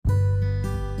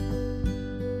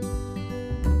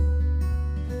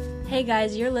Hey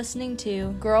guys, you're listening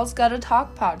to Girls Gotta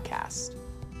Talk podcast.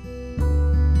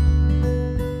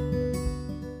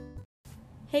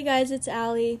 Hey guys, it's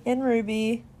Allie. And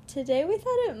Ruby. Today we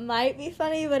thought it might be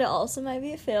funny, but it also might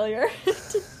be a failure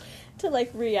to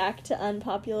react to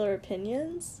unpopular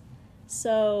opinions.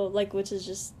 So, which is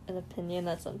just an opinion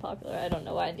that's unpopular. I don't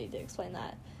know why I need to explain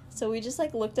that. So we just,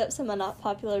 looked up some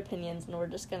unpopular opinions, and we're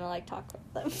just gonna, talk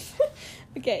about them.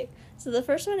 Okay, so the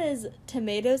first one is,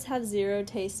 tomatoes have zero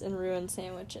taste and ruin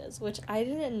sandwiches, which I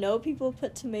didn't know people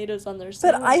put tomatoes on their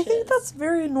sandwiches. But I think that's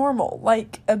very normal.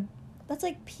 That's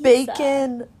pizza.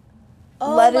 Bacon,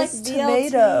 lettuce,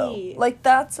 tomato.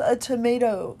 That's a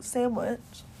tomato sandwich.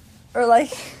 Or,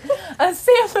 a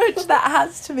sandwich that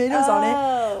has tomatoes on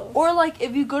it. Or,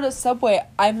 if you go to Subway,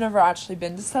 I've never actually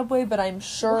been to Subway, but I'm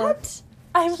sure... What?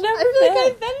 I've never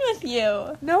I've been with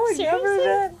you. No, I've never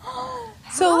been.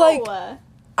 So,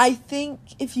 I think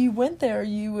if you went there,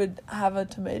 you would have a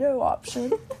tomato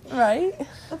option, right?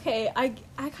 Okay, I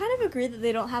kind of agree that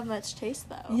they don't have much taste,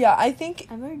 though. Yeah, I think...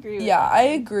 I agree with Yeah, that. I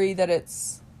agree that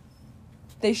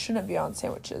they shouldn't be on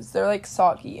sandwiches. They're,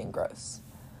 soggy and gross.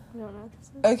 I don't know what this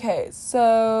is. Okay,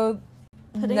 so...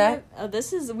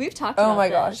 We've talked about this. Oh my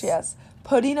gosh, yes.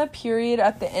 Putting a period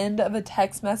at the end of a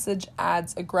text message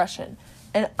adds aggression.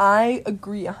 And I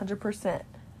agree 100%.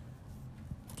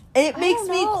 It makes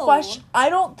me question... I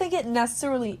don't think it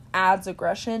necessarily adds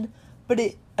aggression, but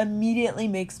it immediately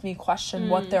makes me question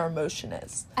what their emotion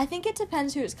is. I think it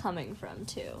depends who it's coming from,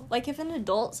 too. If an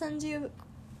adult sends you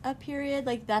a period,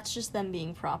 that's just them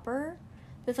being proper.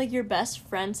 But if, your best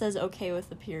friend says okay with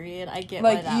the period, I get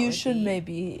why that you should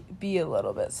maybe be a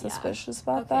little bit suspicious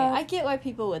about that. I get why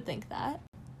people would think that.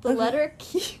 The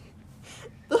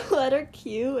letter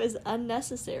Q is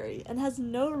unnecessary and has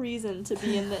no reason to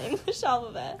be in the English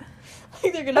alphabet.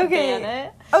 They're gonna ban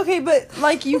it. Okay,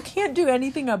 but, you can't do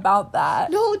anything about that.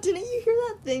 No, didn't you hear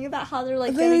that thing about how they're,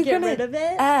 gonna get rid of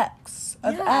it? X.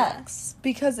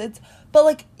 Because it's...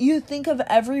 But, you think of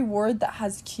every word that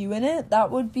has Q in it,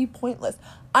 that would be pointless.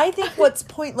 I think what's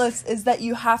pointless is that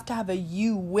you have to have a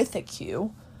U with a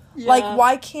Q. Yeah.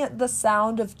 Why can't the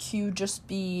sound of Q just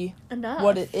be enough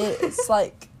what it is?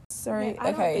 Sorry.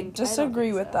 Just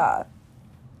agree with that.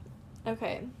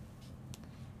 Okay.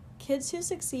 Kids who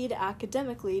succeed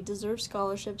academically deserve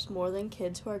scholarships more than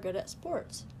kids who are good at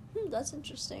sports. That's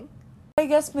interesting. I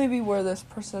guess maybe where this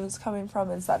person is coming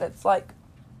from is that it's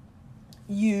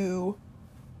you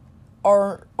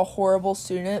are a horrible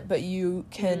student, but you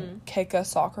can kick a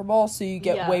soccer ball, so you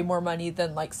get way more money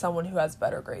than, someone who has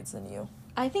better grades than you.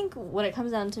 I think what it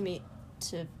comes down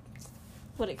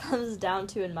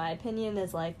to, in my opinion,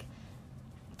 is,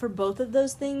 for both of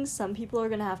those things, some people are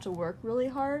going to have to work really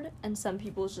hard, and some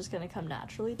people it's just going to come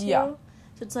naturally to. Yeah.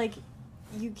 So it's,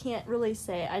 you can't really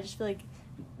say. I just feel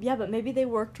yeah, but maybe they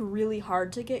worked really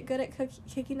hard to get good at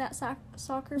kicking that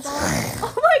soccer ball.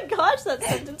 Oh my gosh, that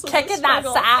sentence was kicking that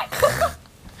sack.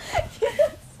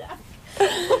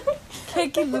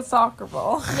 Kicking the soccer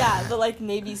ball. Yeah, but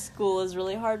maybe school is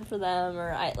really hard for them,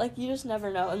 or you just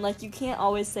never know, and you can't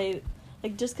always say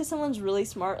just because someone's really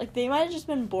smart, they might have just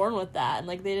been born with that, and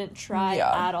they didn't try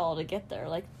at all to get there.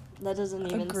 That doesn't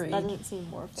even that doesn't seem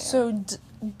more fair. So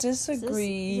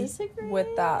disagree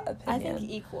with that opinion. I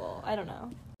think equal. I don't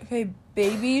know. Okay,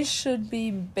 babies should be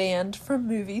banned from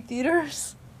movie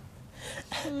theaters.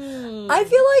 I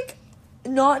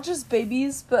feel not just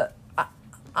babies, but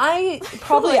I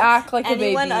probably act like a baby.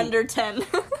 Anyone under 10.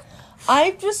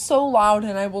 I'm just so loud,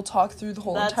 and I will talk through the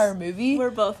whole entire movie. We're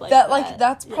both that.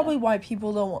 That's probably why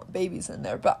people don't want babies in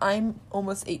there. But I'm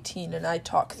almost 18, and I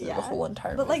talk through the whole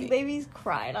entire movie. But, babies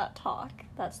cry, not talk.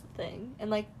 That's the thing.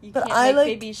 And, you can't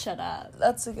make babies shut up.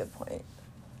 That's a good point.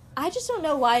 I just don't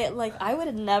know why, I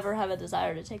would never have a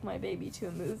desire to take my baby to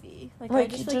a movie. I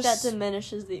just feel that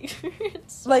diminishes the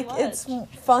experience so much. It's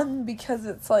fun because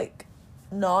it's,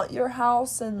 not your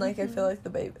house, and, I feel the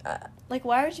baby...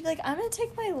 why would you be I'm gonna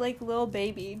take my, little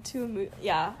baby to a movie?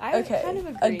 Yeah, I kind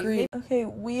of agree. Okay,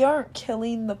 we aren't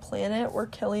killing the planet, we're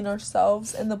killing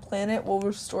ourselves, and the planet will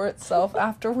restore itself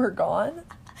after we're gone.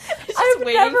 I've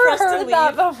never heard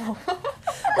that before.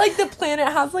 The planet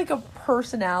has, a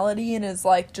personality and is,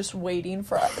 just waiting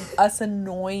for us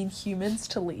annoying humans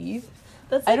to leave.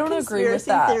 That's I don't agree with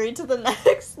that. Theory to the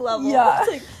next level. Yeah.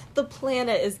 It's the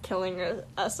planet is killing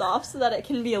us off so that it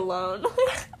can be alone.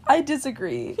 I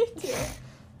disagree. Me too.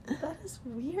 That is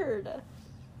weird.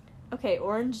 Okay,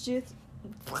 orange juice.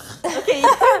 Okay,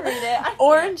 you can read it.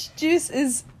 Orange juice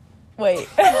is... Wait.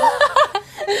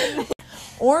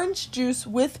 Orange juice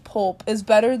with pulp is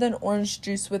better than orange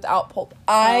juice without pulp.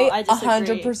 I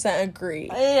 100% agree.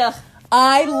 Yeah.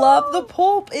 I love the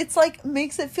pulp. It's like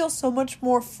makes it feel so much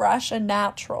more fresh and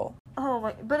natural. Oh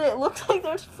my! But it looks like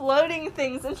there's floating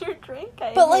things in your drink.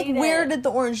 But like, where did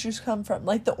the orange juice come from?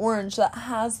 Like the orange that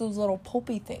has those little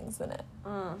pulpy things in it.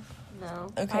 No.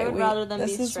 Okay, I would rather them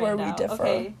this be is where we out. differ.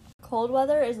 Okay. Cold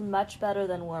weather is much better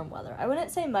than warm weather. I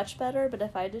wouldn't say much better, but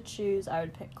if I had to choose, I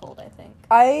would pick cold, I think.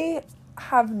 I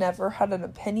have never had an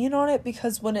opinion on it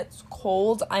because when it's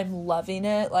cold, I'm loving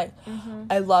it. Like,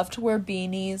 I love to wear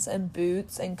beanies and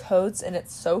boots and coats, and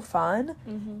it's so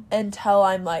fun until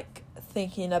I'm, like,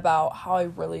 thinking about how I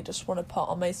really just want to put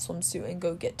on my swimsuit and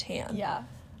go get tan. Yeah.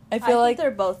 I feel like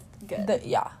they're both good.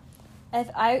 Yeah.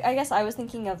 I guess I was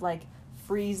thinking of, like,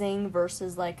 freezing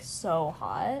versus, like, so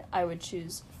hot. I would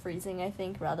choose freezing, I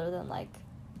think, rather than, like,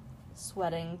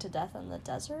 sweating to death in the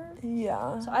desert.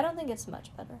 Yeah. So I don't think it's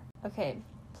much better. Okay.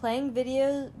 Playing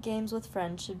video games with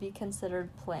friends should be considered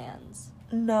plans.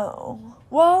 No.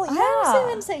 Well, yeah. I honestly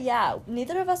wouldn't say yeah.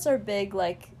 Neither of us are big,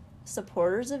 like,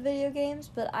 supporters of video games,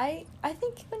 but I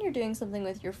think when you're doing something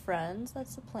with your friends,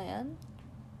 that's a plan.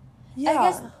 Yeah. I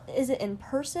guess, is it in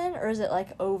person or is it, like,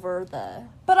 over the...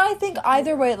 But I think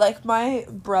either way, like, my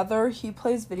brother, he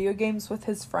plays video games with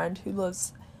his friend who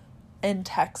lives in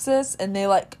Texas, and they,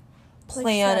 like,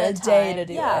 plan a day to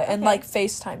do it, and, like,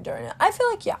 FaceTime during it. I feel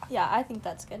like, yeah. Yeah, I think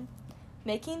that's good.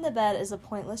 Making the bed is a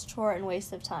pointless chore and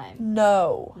waste of time.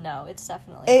 No, it's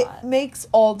definitely not. It makes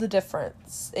all the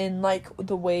difference in, like,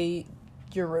 the way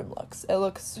your room looks. It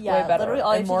looks way better literally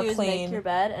all and you have more to do clean. is make your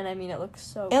bed, and I mean, it looks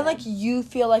so good. And, like, you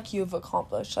feel like you've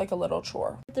accomplished, like, a little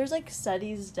chore. There's, like,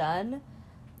 studies done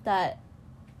that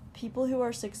people who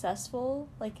are successful,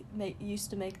 like,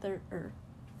 used to make their, or,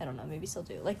 I don't know, maybe still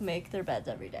do, like, make their beds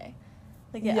every day.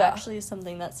 Like, it actually is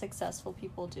something that successful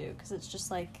people do, because it's just,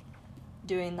 like,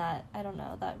 doing that, I don't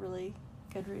know, that really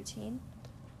good routine.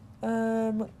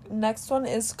 Next one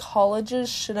is colleges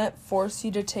shouldn't force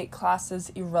you to take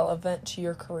classes irrelevant to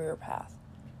your career path.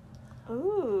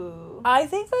 Ooh. I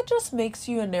think that just makes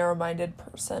you a narrow-minded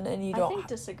person, and you don't... I think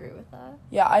disagree with that.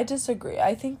 Yeah, I disagree.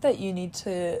 I think that you need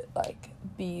to, like,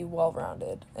 be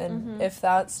well-rounded, and if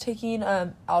that's taking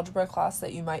algebra class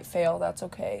that you might fail, that's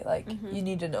okay. Like, you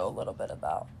need to know a little bit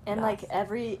about and math.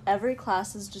 Like every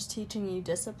class is just teaching you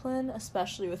discipline,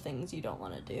 especially with things you don't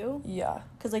want to do. Yeah,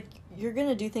 because like you're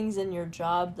gonna do things in your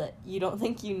job that you don't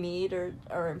think you need or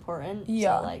are important.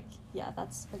 Yeah, so, like, yeah,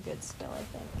 that's a good skill, I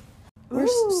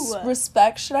think.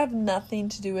 Respect should have nothing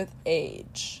to do with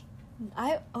age.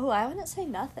 I wouldn't say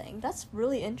nothing. That's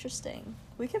really interesting.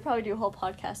 We could probably do a whole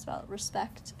podcast about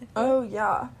respect. Oh,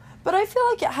 yeah. But I feel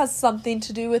like it has something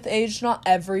to do with age, not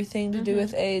everything to do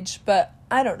with age, but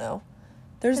I don't know.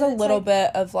 There's a little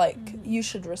bit of, like, you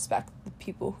should respect the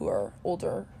people who are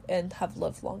older and have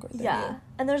lived longer than you. Yeah,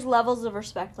 and there's levels of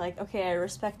respect, like, okay, I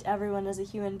respect everyone as a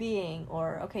human being,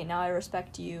 or, okay, now I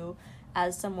respect you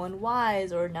as someone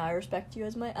wise, or now I respect you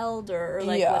as my elder, or,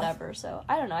 like, whatever. So,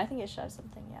 I don't know, I think it should have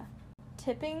something, yeah.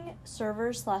 Tipping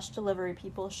servers/delivery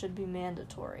people should be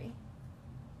mandatory.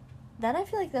 Then I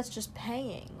feel like that's just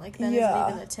paying. Like, that isn't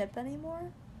even a tip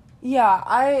anymore.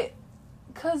 Yeah,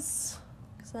 because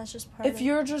that's just part of if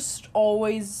you're just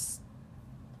always...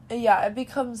 Yeah, it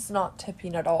becomes not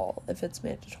tipping at all if it's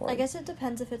mandatory. I guess it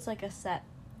depends if it's, like, a set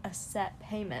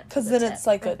payment. Because then it's,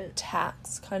 like, a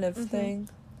tax kind of thing.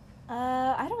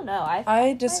 I don't know.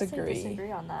 I disagree. I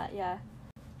disagree on that, yeah.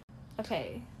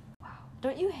 Okay. Wow.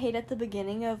 Don't you hate at the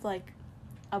beginning of, like,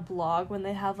 a blog when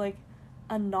they have, like,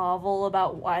 a novel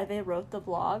about why they wrote the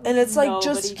blog? And it's, like,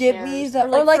 just give me the...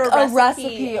 Or, like, a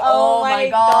recipe. Oh, my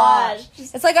gosh.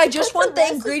 It's like, I just want the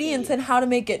ingredients and how to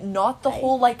make it, not the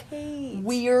whole, like,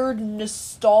 weird,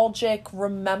 nostalgic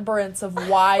remembrance of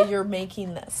why you're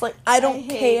making this. Like, I don't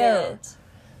care.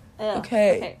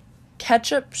 Okay.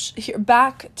 Ketchup,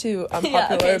 back to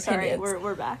unpopular opinions. Sorry,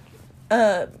 we're back.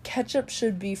 Ketchup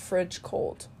should be fridge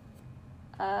cold.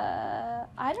 I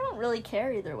don't really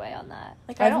care either way on that.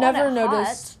 Like, I've never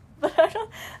noticed, but I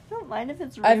don't mind if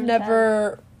it's room I've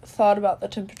never thought about the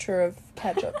temperature of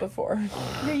ketchup before.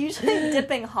 You're usually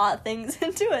dipping hot things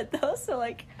into it, though, so,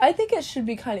 like... I think it should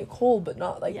be kind of cold, but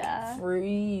not, like,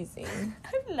 freezing.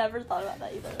 I've never thought about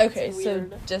that either. That's okay,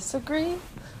 weird. So disagree?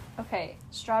 Okay,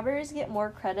 strawberries get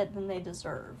more credit than they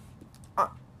deserve.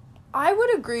 I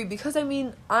would agree, because, I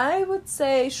mean, I would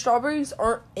say strawberries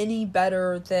aren't any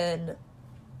better than,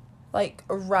 like,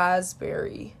 a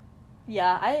raspberry.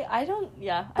 Yeah, I don't,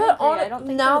 yeah. But I don't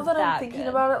think now that I'm thinking good.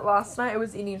 about it, last night I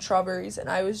was eating strawberries, and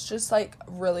I was just, like,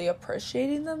 really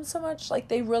appreciating them so much. Like,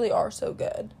 they really are so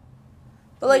good.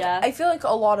 But, like, I feel like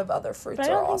a lot of other fruits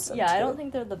are awesome, too. I don't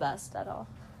think they're the best at all.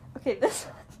 Okay, this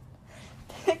one.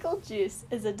 Pickle juice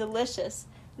is a delicious,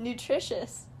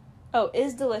 nutritious, Oh,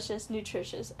 is delicious,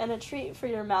 nutritious, and a treat for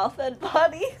your mouth and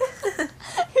body. You're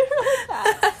really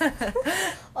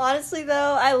fat. Honestly,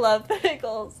 though, I love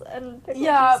pickles. And pickle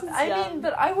juice is yum. Mean,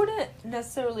 but I wouldn't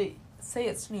necessarily say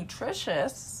it's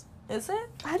nutritious, is it?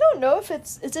 I don't know if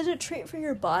is it a treat for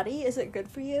your body? Is it good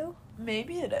for you?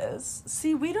 Maybe it is.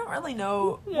 See, we don't really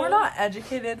know. Yeah. We're not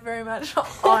educated very much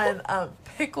on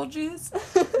pickle juice,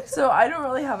 so I don't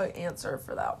really have an answer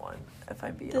for that one, if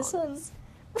I'm being honest. One's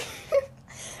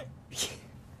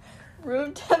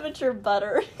room temperature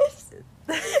butter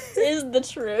is the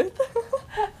truth.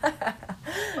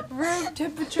 Room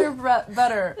temperature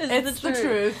butter. It's the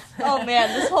truth. Oh man,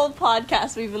 this whole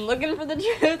podcast we've been looking for the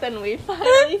truth and we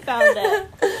finally found it.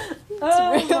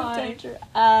 It's room temperature.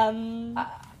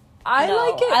 I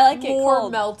like it more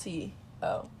cold. Melty.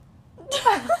 Oh.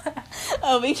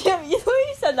 Oh, we can't. You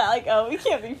said that like, oh, we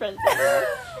can't be friends anymore.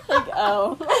 Like,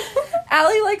 oh.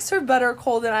 Allie likes her butter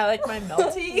cold and I like my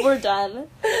melty. We're done.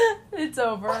 It's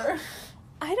over.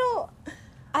 I don't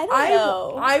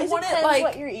know. I want it like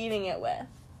what you're eating it with.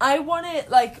 I want it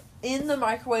like in the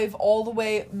microwave all the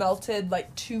way melted,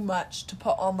 like too much to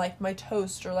put on like my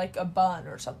toast or like a bun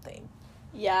or something.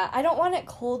 Yeah, I don't want it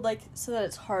cold like so that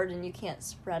it's hard and you can't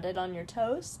spread it on your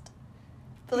toast.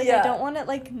 But like I don't want it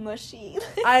like mushy.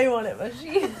 I want it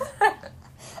mushy.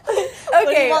 Okay.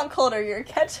 What do you want colder, your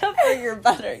ketchup or your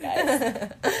butter,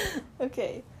 guys?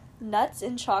 Okay. Nuts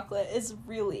in chocolate is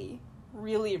really,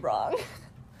 really wrong.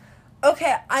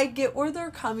 Okay, I get where they're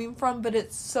coming from, but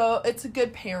it's a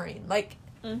good pairing. Like,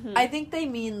 I think they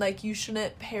mean, like, you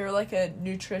shouldn't pair, like, a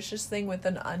nutritious thing with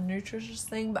an unnutritious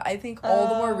thing, but I think all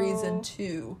the more reason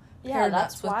to pair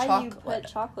nuts with chocolate. Yeah, that's why you put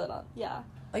chocolate on. Yeah.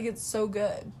 Like, it's so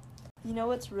good. You know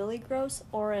what's really gross?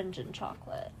 Orange and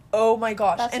chocolate. Oh my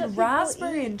gosh. And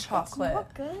raspberry and chocolate. It's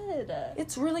not good.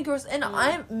 It's really gross.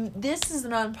 And this is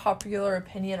an unpopular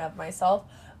opinion of myself,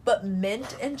 but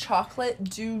mint and chocolate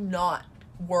do not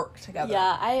work together.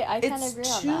 Yeah, I kind of agree on that.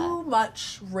 It's too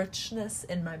much richness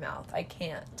in my mouth. I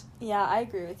can't. Yeah, I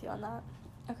agree with you on that.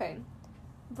 Okay.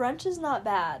 Brunch is not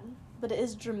bad, but it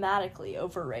is dramatically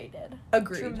overrated.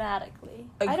 Agreed. Dramatically.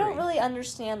 Agreed. I don't really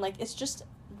understand, like, it's just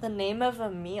the name of a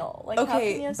meal. Like,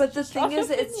 okay, but the thing is,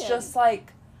 it's just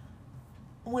like,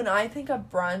 when I think of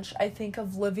brunch, I think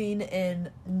of living in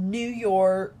New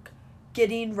York,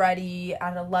 getting ready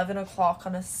at 11 o'clock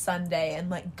on a Sunday,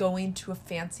 and, like, going to a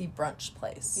fancy brunch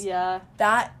place. Yeah.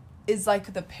 That is,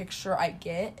 like, the picture I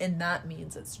get, and that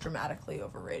means it's dramatically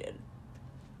overrated,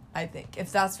 I think.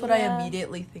 If that's what I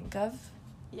immediately think of.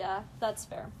 Yeah, that's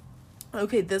fair.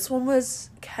 Okay, this one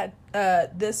was,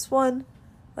 this one,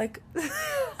 like...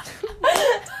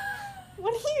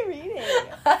 What are you reading?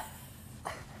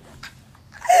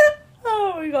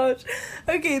 Oh my gosh.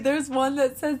 Okay, there's one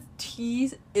that says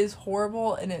tea is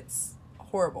horrible, and it's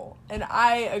horrible. And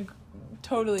I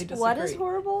totally disagree. What is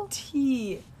horrible?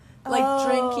 Tea. Like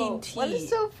drinking tea. What is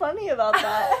so funny about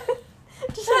that?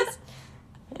 Just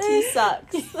tea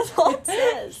sucks. That's all it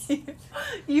says.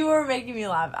 You are making me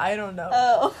laugh. I don't know.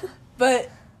 Oh.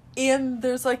 But, and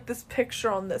there's like this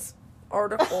picture on this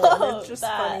article, and it's just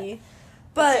funny.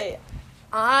 But okay.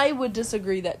 I would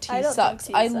disagree that tea sucks.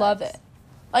 I love it.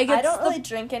 Like, I don't really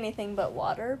drink anything but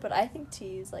water, but I think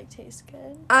teas, like, taste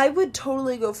good. I would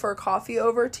totally go for a coffee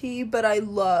over tea, but I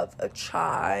love a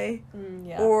chai.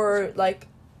 Or, like,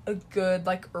 a good,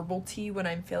 like, herbal tea when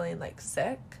I'm feeling, like,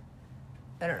 sick.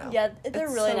 I don't know. Yeah, they're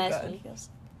really nice good. when you feel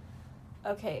sick.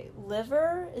 Okay,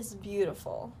 liver is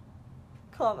beautiful.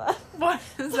 Comma. What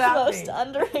does that mean? Most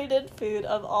underrated food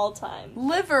of all time.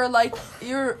 Liver, like,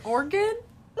 your organ?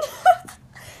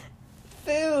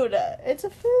 Food. It's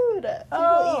a food.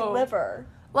 People eat liver.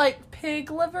 Like pig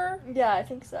liver? Yeah, I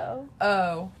think so.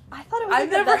 Oh. I thought it was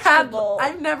I've never had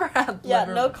liver. Yeah,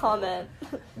 no comment.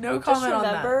 No comment on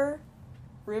that. Just remember,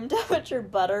 room temperature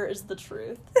butter is the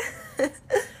truth.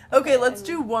 Okay, let's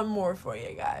do one more for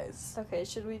you guys. Okay,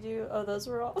 should we do... Oh, those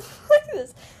were all... like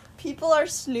this. People are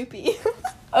Snoopy.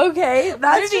 Okay,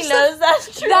 that's just knows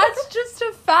that's true. That's just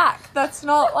a fact. That's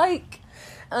not, like,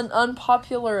 an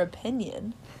unpopular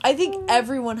opinion. I think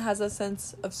everyone has a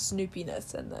sense of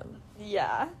snoopiness in them.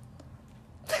 Yeah.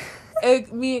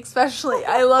 Me especially.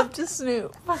 I love to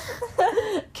snoop.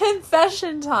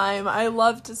 Confession time. I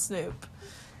love to snoop.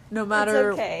 No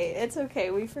matter... It's okay.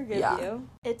 We forgive you.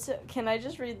 Can I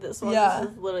just read this one? Yeah.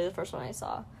 This is literally the first one I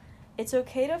saw. It's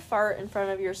okay to fart in front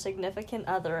of your significant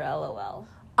other, LOL.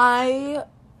 I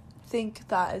think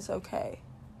that is okay.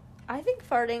 I think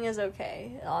farting is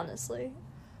okay, honestly.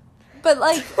 But,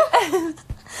 like,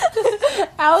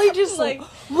 Allie just, like,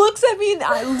 looks at me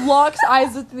and locks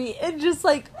eyes with me and just,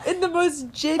 like, in the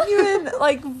most genuine,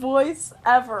 like, voice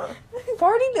ever.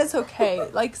 Farting is okay.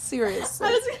 Like, seriously.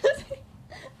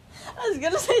 I was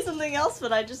gonna say something else,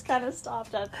 but I just kind of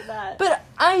stopped after that. But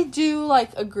I do,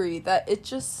 like, agree that it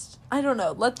just, I don't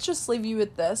know, let's just leave you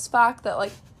with this fact that,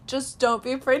 like, just don't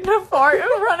be afraid to fart in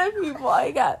front of people, I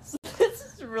guess.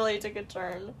 This really took a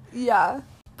turn. Yeah.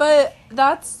 But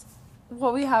that's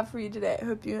what we have for you today. I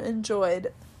hope you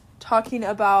enjoyed talking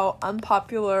about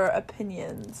unpopular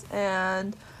opinions.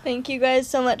 And thank you guys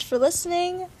so much for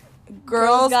listening.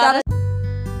 Girls gotta...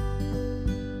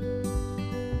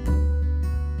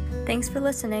 Thanks for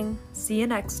listening. See you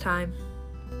next time.